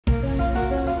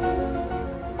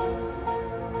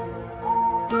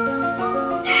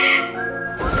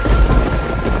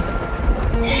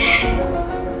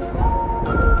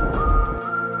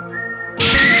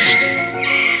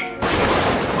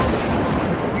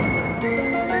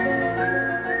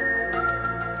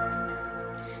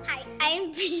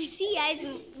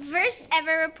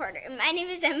ever reporter. My name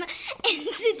is Emma, and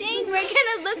today we're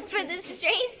gonna look for the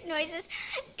strange noises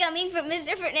coming from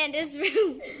Mr. Fernandez's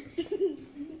room.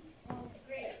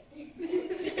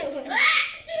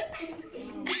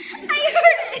 I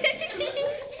heard it.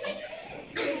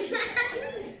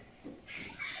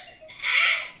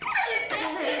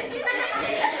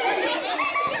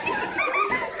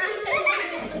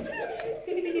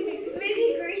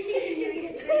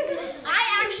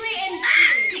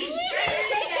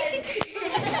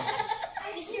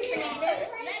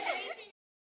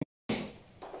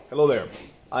 Hello there.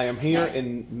 I am here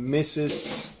in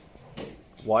Mrs.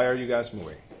 Why are you guys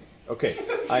moving? Okay,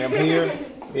 I am here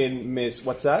in Miss.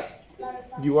 What's that?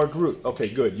 You are Groot. Okay,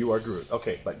 good. You are Groot.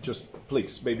 Okay, but just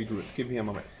please, baby Groot, give me a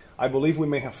moment. I believe we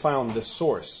may have found the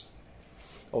source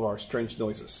of our strange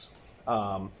noises.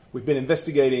 We've been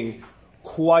investigating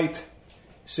quite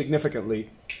significantly,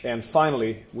 and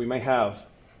finally, we may have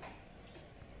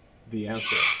the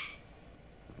answer.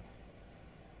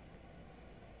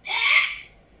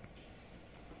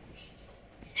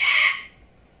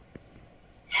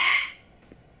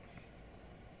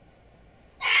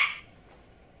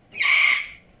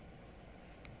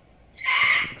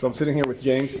 So I'm sitting here with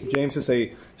James. James is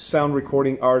a sound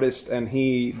recording artist, and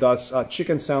he does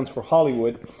chicken sounds for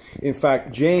Hollywood. In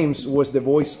fact, James was the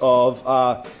voice of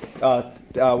what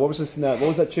was this? What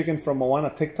was that chicken from Moana?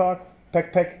 TikTok?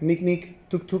 Peck peck, neek neek,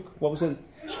 tuk tuk. What was it?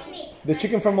 Neek neek. The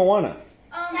chicken from Moana.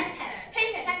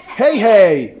 Hey hey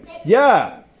hey.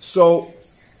 Yeah. So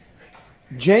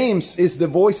James is the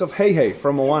voice of Hey Hey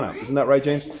from Moana. Isn't that right,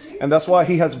 James? And that's why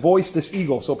he has voiced this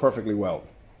eagle so perfectly well.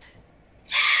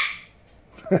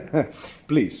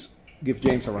 Please give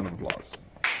James a round of applause.